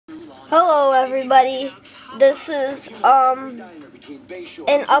Hello everybody, this is an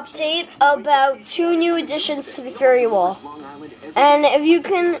update about 2 new additions to the Fury Wall, and if you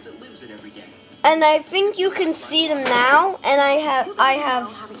can, and I think you can see them now, and I have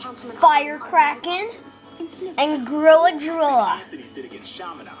Fire Kraken and Drilla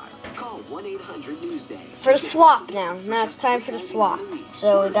for the swap now. Now it's time for the swap.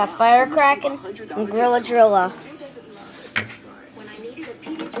 So we got Fire Kraken and Drilla.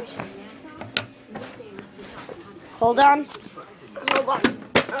 Hold on.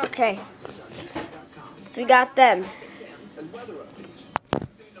 Okay. So we got them.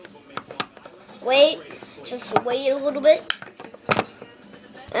 Wait. Just wait a little bit.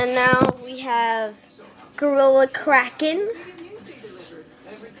 And now we have Kraken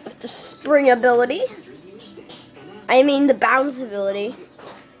with the spring ability. I mean the bounce ability.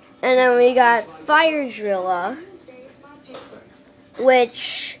 And then we got Fire Drilla,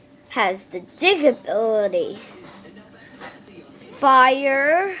 which has the dig ability.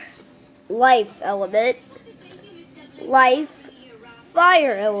 Fire, life element, life,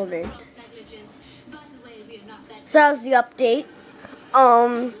 fire element. So that was the update.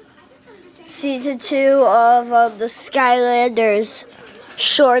 Season 2 of the Skylanders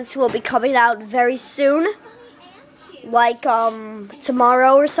shorts will be coming out very soon. Like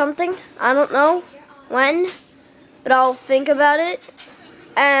tomorrow or something. I don't know when, but I'll think about it.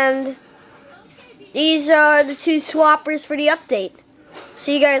 And these are the 2 swappers for the update.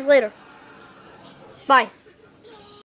 See you guys later. Bye.